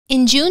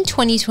In June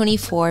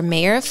 2024,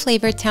 Mayor of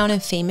Flavortown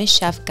and famous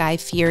chef Guy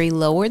Fieri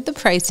lowered the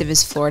price of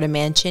his Florida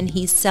mansion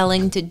he's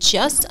selling to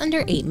just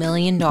under $8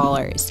 million.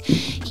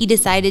 He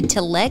decided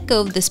to let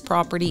go of this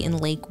property in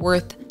Lake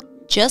Worth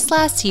just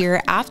last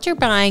year after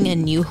buying a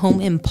new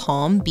home in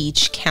Palm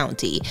Beach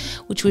County,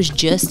 which was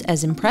just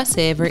as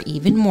impressive or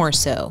even more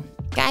so.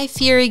 Guy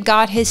Fieri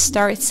got his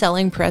start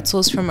selling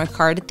pretzels from a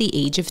cart at the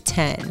age of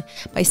 10.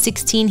 By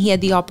 16, he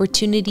had the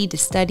opportunity to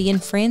study in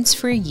France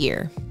for a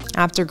year.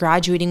 After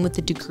graduating with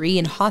a degree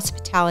in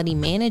hospitality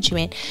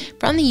management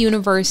from the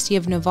University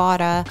of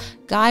Nevada,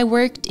 Guy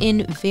worked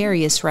in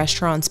various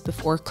restaurants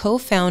before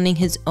co-founding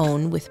his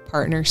own with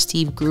partner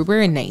Steve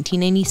Gruber in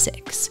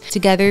 1996.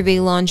 Together, they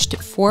launched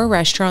 4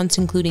 restaurants,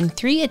 including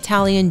 3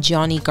 Italian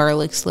Johnny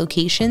Garlic's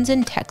locations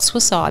and Tex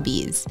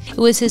Wasabi's. It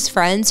was his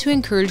friends who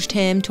encouraged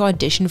him to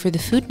audition for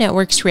the Food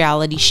Network's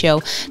reality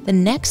show, The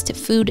Next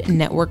Food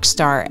Network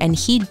Star, and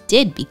he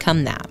did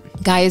become that.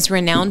 Guy is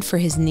renowned for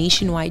his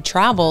nationwide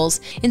travels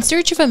in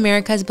search of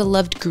America's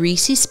beloved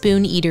greasy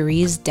spoon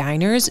eateries,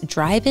 diners,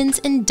 drive-ins,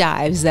 and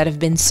dives that have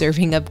been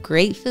serving up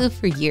great food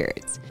for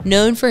years.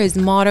 Known for his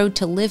motto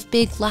to live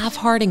big, laugh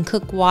hard, and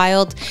cook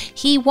wild,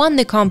 he won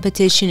the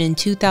competition in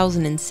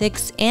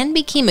 2006 and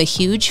became a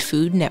huge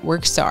Food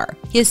Network star.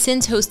 He has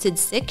since hosted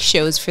 6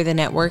 shows for the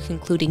network,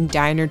 including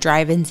Diner,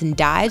 Drive-Ins, and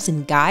Dives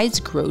and Guy's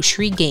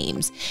Grocery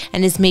Games,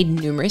 and has made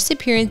numerous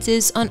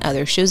appearances on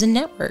other shows and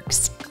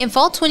networks. In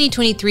fall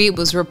 2023, it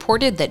was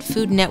reported that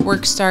Food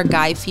Network star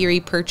Guy Fieri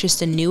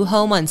purchased a new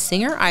home on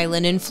Singer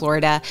Island in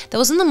Florida that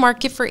was on the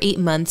market for 8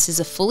 months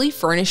as a fully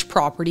furnished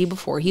property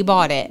before he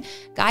bought it.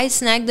 Guy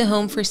snagged the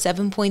home for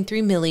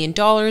 $7.3 million,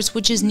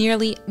 which is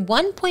nearly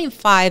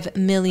 $1.5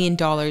 million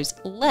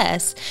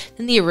less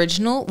than the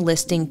original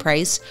listing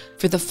price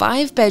for the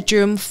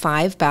 5-bedroom,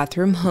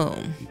 5-bathroom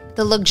home.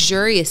 The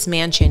luxurious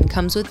mansion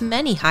comes with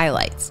many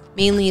highlights,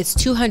 mainly its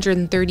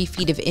 230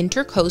 feet of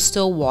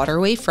intercoastal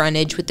waterway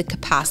frontage with the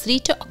capacity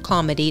to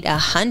accommodate a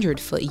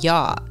 100-foot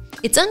yacht.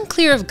 It's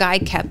unclear if Guy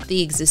kept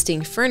the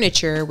existing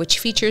furniture, which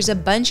features a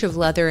bunch of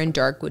leather and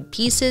dark wood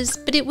pieces,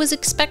 but it was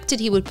expected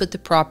he would put the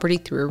property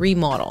through a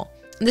remodel.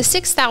 The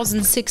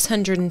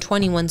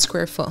 6,621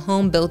 square foot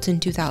home, built in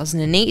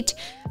 2008,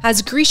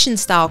 has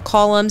Grecian-style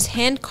columns,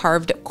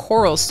 hand-carved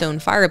coral stone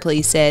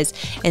fireplaces,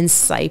 and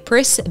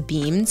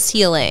cypress-beamed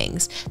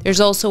ceilings. There's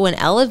also an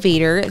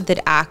elevator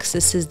that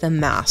accesses the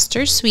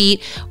master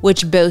suite,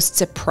 which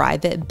boasts a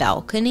private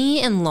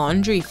balcony and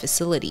laundry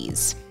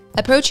facilities.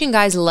 Approaching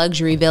Guy's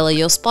luxury villa,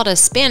 you'll spot a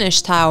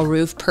Spanish-style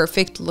roof,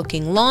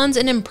 perfect-looking lawns,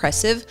 and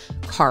impressive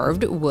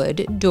carved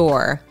wood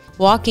door.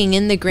 Walking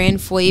in, the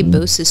grand foyer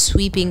boasts a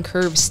sweeping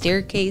curved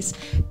staircase,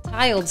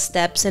 tiled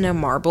steps, and a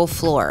marble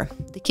floor.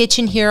 The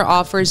kitchen here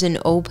offers an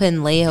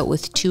open layout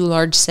with 2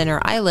 large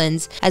center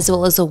islands, as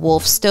well as a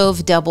Wolf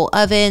stove, double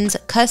ovens,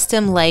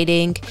 custom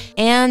lighting,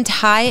 and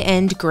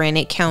high-end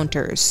granite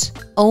counters.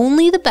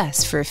 Only the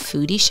best for a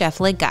foodie chef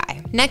like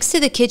Guy. Next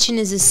to the kitchen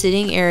is a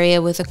sitting area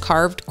with a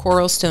carved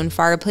coral stone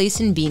fireplace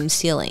and beam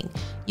ceiling.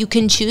 You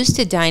can choose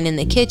to dine in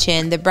the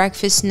kitchen, the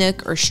breakfast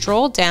nook, or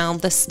stroll down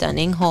the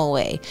stunning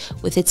hallway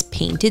with its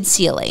painted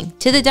ceiling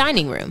to the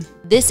dining room.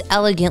 This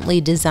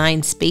elegantly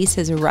designed space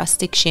has a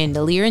rustic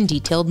chandelier and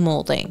detailed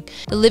molding.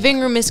 The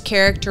living room is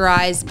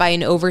characterized by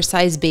an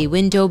oversized bay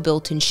window,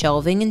 built-in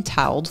shelving, and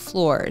tiled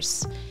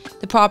floors.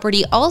 The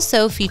property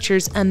also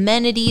features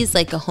amenities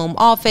like a home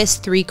office,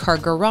 3-car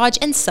garage,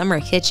 and summer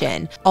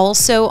kitchen.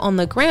 Also on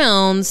the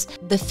grounds,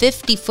 the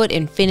 50-foot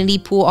infinity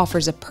pool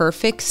offers a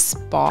perfect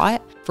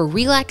spot for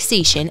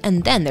relaxation,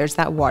 and then there's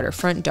that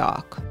waterfront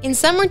dock. In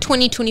summer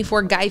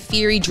 2024, Guy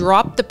Fieri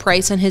dropped the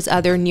price on his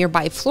other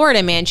nearby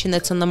Florida mansion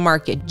that's on the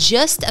market.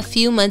 Just a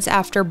few months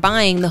after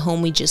buying the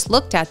home we just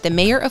looked at, the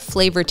mayor of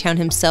Flavortown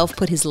himself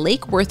put his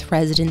Lake Worth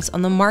residence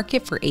on the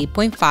market for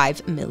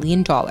 $8.5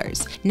 million.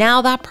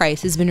 Now that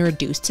price has been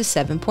reduced to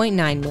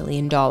 $7.9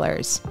 million.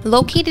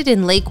 Located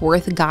in Lake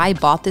Worth, Guy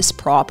bought this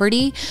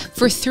property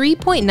for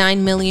 $3.9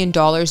 million in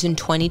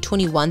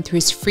 2021 through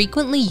his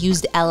frequently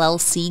used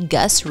LLC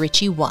Gus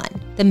Ritchie 1.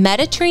 The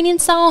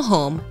Mediterranean-style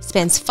home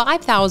spans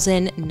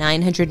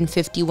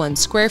 5,951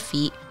 square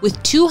feet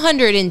with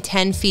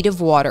 210 feet of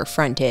water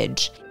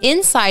frontage.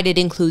 Inside, it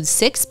includes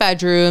 6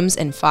 bedrooms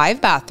and 5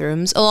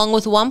 bathrooms, along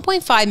with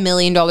 $1.5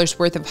 million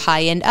worth of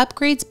high-end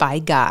upgrades by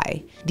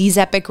Guy. These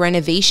epic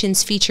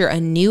renovations feature a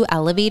new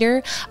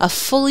elevator, a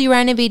fully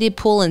renovated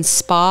pool and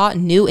spa,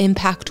 new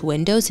impact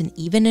windows, and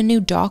even a new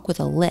dock with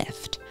a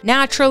lift.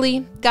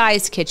 Naturally,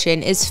 Guy's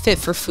kitchen is fit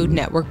for Food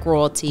Network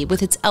royalty,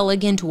 with its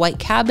elegant white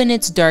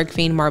cabinets, dark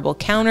veined marble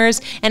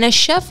counters, and a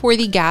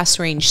chef-worthy gas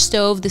range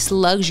stove. This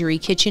luxury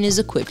kitchen is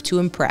equipped to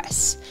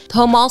impress. The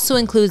home also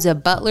includes a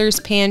butler's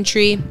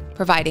pantry,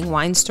 providing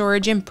wine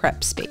storage and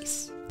prep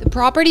space. The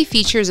property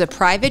features a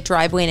private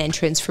driveway and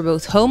entrance for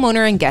both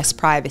homeowner and guest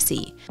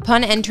privacy.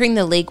 Upon entering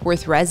the Lake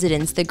Worth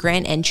residence, the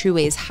grand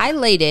entryway is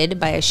highlighted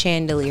by a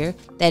chandelier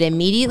that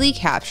immediately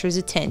captures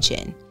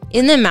attention.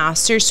 In the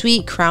master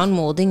suite, crown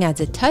molding adds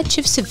a touch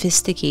of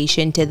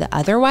sophistication to the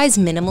otherwise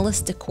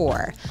minimalist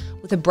decor.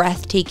 With a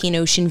breathtaking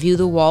ocean view,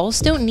 the walls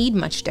don't need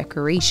much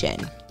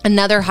decoration.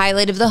 Another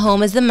highlight of the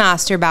home is the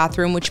master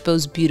bathroom, which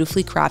boasts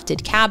beautifully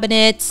crafted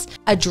cabinets,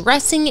 a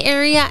dressing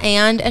area,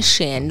 and a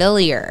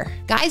chandelier.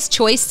 Guy's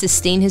choice to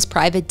stain his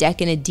private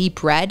deck in a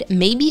deep red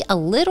may be a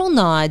little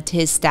nod to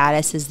his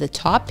status as the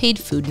top-paid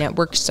Food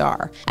Network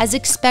star. As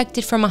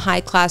expected from a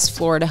high-class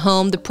Florida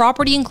home, the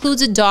property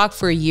includes a dock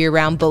for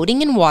year-round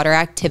boating and water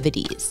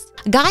activities.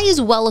 Guy is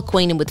well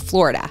acquainted with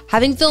Florida,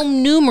 having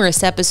filmed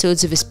numerous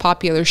episodes of his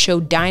popular show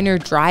Diner,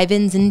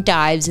 Drive-Ins, and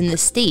Dives in the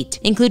state,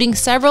 including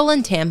several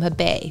in Tampa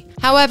Bay.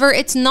 However,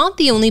 it's not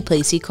the only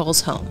place he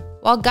calls home.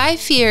 While Guy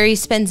Fieri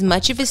spends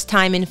much of his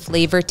time in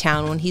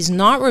Flavortown when he's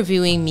not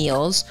reviewing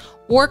meals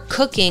or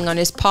cooking on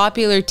his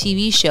popular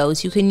TV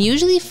shows, you can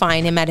usually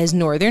find him at his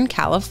Northern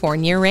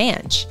California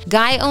ranch.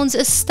 Guy owns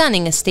a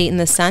stunning estate in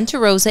the Santa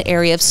Rosa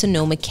area of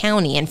Sonoma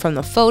County, and from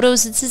the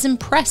photos, it's as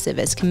impressive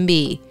as can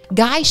be.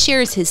 Guy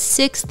shares his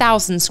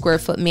 6,000 square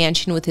foot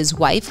mansion with his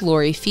wife,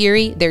 Lori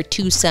Fieri, their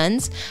 2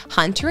 sons,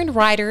 Hunter and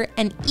Ryder,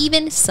 and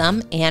even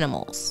some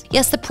animals.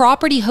 Yes, the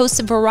property hosts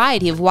a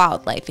variety of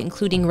wildlife,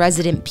 including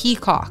resident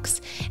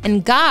peacocks,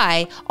 and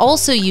Guy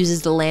also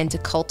uses the land to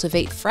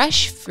cultivate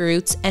fresh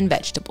fruits and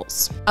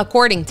vegetables.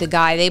 According to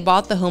Guy, they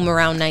bought the home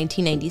around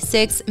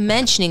 1996,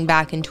 mentioning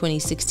back in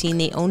 2016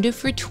 they owned it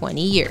for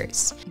 20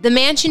 years. The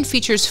mansion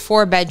features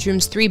 4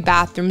 bedrooms, 3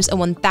 bathrooms, a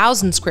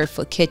 1,000 square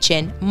foot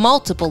kitchen,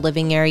 multiple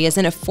living areas,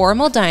 and a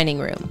formal dining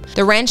room.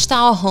 The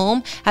ranch-style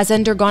home has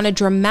undergone a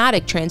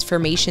dramatic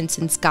transformation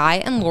since Guy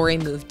and Lori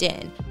moved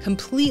in,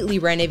 completely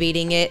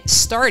renovating it,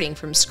 starting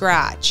from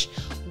scratch.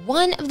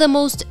 One of the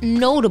most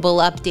notable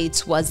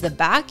updates was the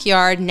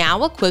backyard,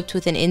 now equipped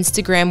with an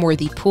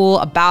Instagram-worthy pool,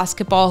 a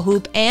basketball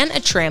hoop, and a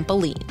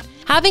trampoline.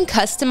 Having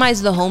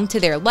customized the home to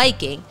their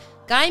liking,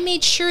 Guy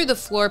made sure the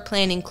floor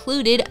plan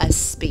included a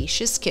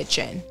spacious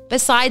kitchen.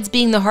 Besides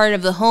being the heart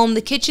of the home,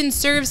 the kitchen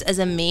serves as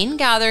a main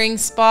gathering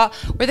spot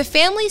where the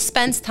family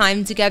spends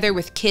time together,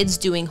 with kids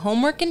doing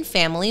homework and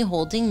family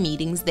holding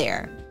meetings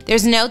there.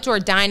 There's an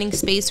outdoor dining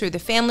space where the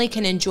family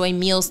can enjoy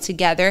meals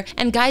together,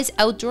 and Guy's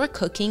outdoor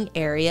cooking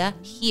area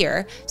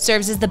here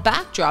serves as the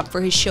backdrop for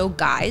his show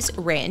Guy's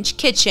Ranch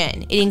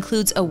Kitchen. It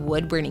includes a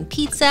wood-burning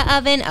pizza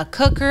oven, a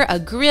cooker, a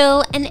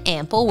grill, and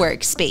ample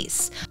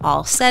workspace,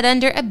 all set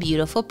under a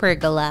beautiful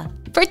pergola.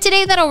 For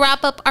today, that'll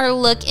wrap up our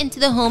look into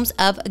the homes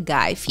of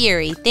Guy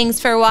Fieri.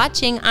 Thanks for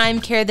watching. I'm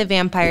Kara the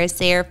Vampire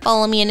Slayer.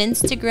 Follow me on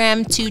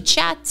Instagram to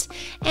chat,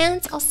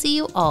 and I'll see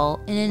you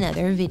all in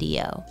another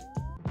video.